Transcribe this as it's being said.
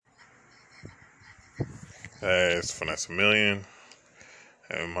Hey, it's Finesse a Million,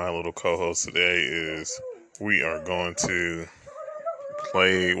 and my little co-host today is we are going to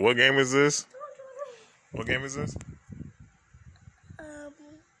play. What game is this? What game is this?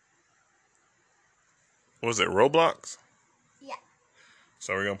 Was it Roblox? Yeah.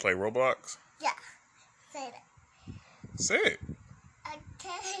 So we're gonna play Roblox? Yeah. Say it. Say it.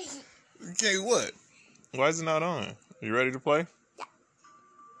 Okay. Okay, what? Why is it not on? You ready to play? Yeah.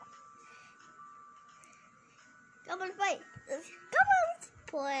 Come on, play.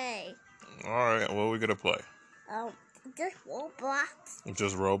 Play. All right. What are we gonna play? Just Roblox.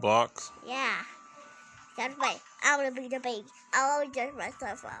 Just Roblox. Yeah. Gotta play. I wanna be the baby. I always dress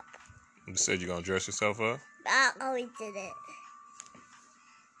myself up. You said you're gonna dress yourself up. I always did it.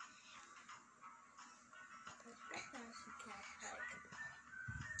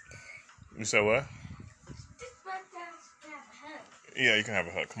 You said what? Yeah, you can have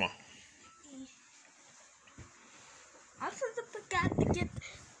a hug. Come on. I forgot to get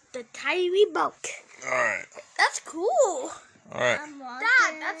the tiny boat. All right. That's cool. All right.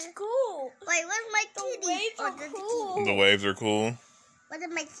 Dad, that's cool. Wait, where's my kitty? The Cool. waves are cool. Where's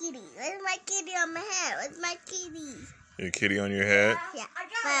my kitty? Where's my kitty on my head? Where's my kitty? Your kitty on your head? Yeah.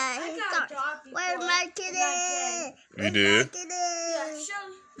 I got a dog. Where's my kitty? You did?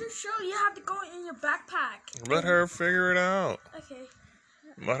 Yeah, show you have to go in your backpack. Let her figure it out. Okay.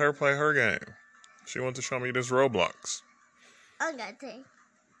 Let her play her game. She wants to show me this Roblox. I'm gonna take.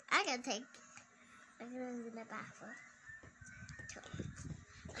 I'm gonna use the bathroom.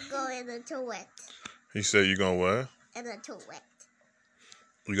 I'm going in the toilet. He said you gonna what? In the toilet.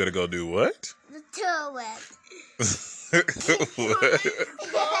 You gotta go do what? The toilet. What?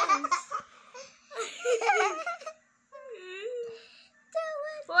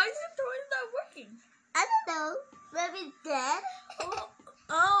 Why is the toilet not working? I don't know. Maybe it's dead.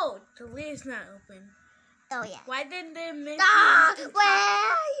 Oh, the lid's not open. Oh yeah. Why didn't they make?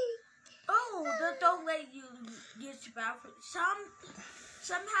 Where? Oh, they don't let you use the bathroom.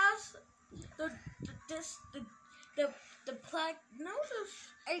 Some house the plug. No,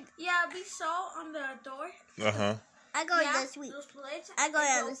 yeah, we saw on the door. I go in the suite. I go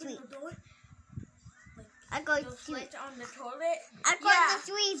in the suite. I go in the suite. On the toilet. I go in the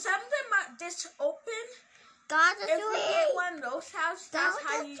suite. Something about this open. God, the suite. If we get one of those houses, that's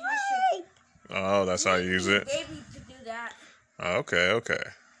how you use it. Oh, that's how you use it? They gave you to do that. Okay.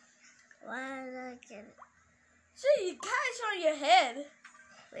 Why did I get it? See, you got it on your head.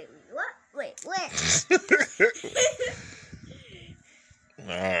 Wait, what? Wait.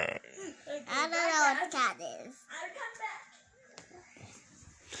 Alright. I don't know what cat is.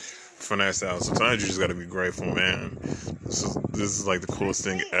 Finesse out. Sometimes you just gotta be grateful, man. This is like the coolest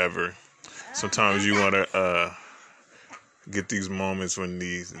thing ever. Sometimes you wanna get these moments when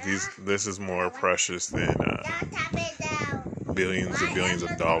this is more precious than billions and billions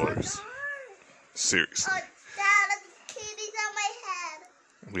of dollars. Seriously.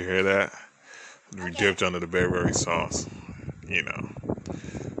 You hear that? We dipped under the Burberry sauce. You know.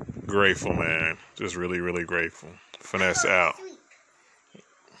 Grateful, man. Just really, really grateful. Finesse out.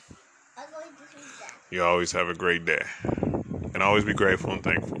 You always have a great day. And always be grateful and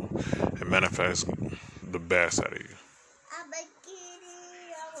thankful. And manifest the best out of you.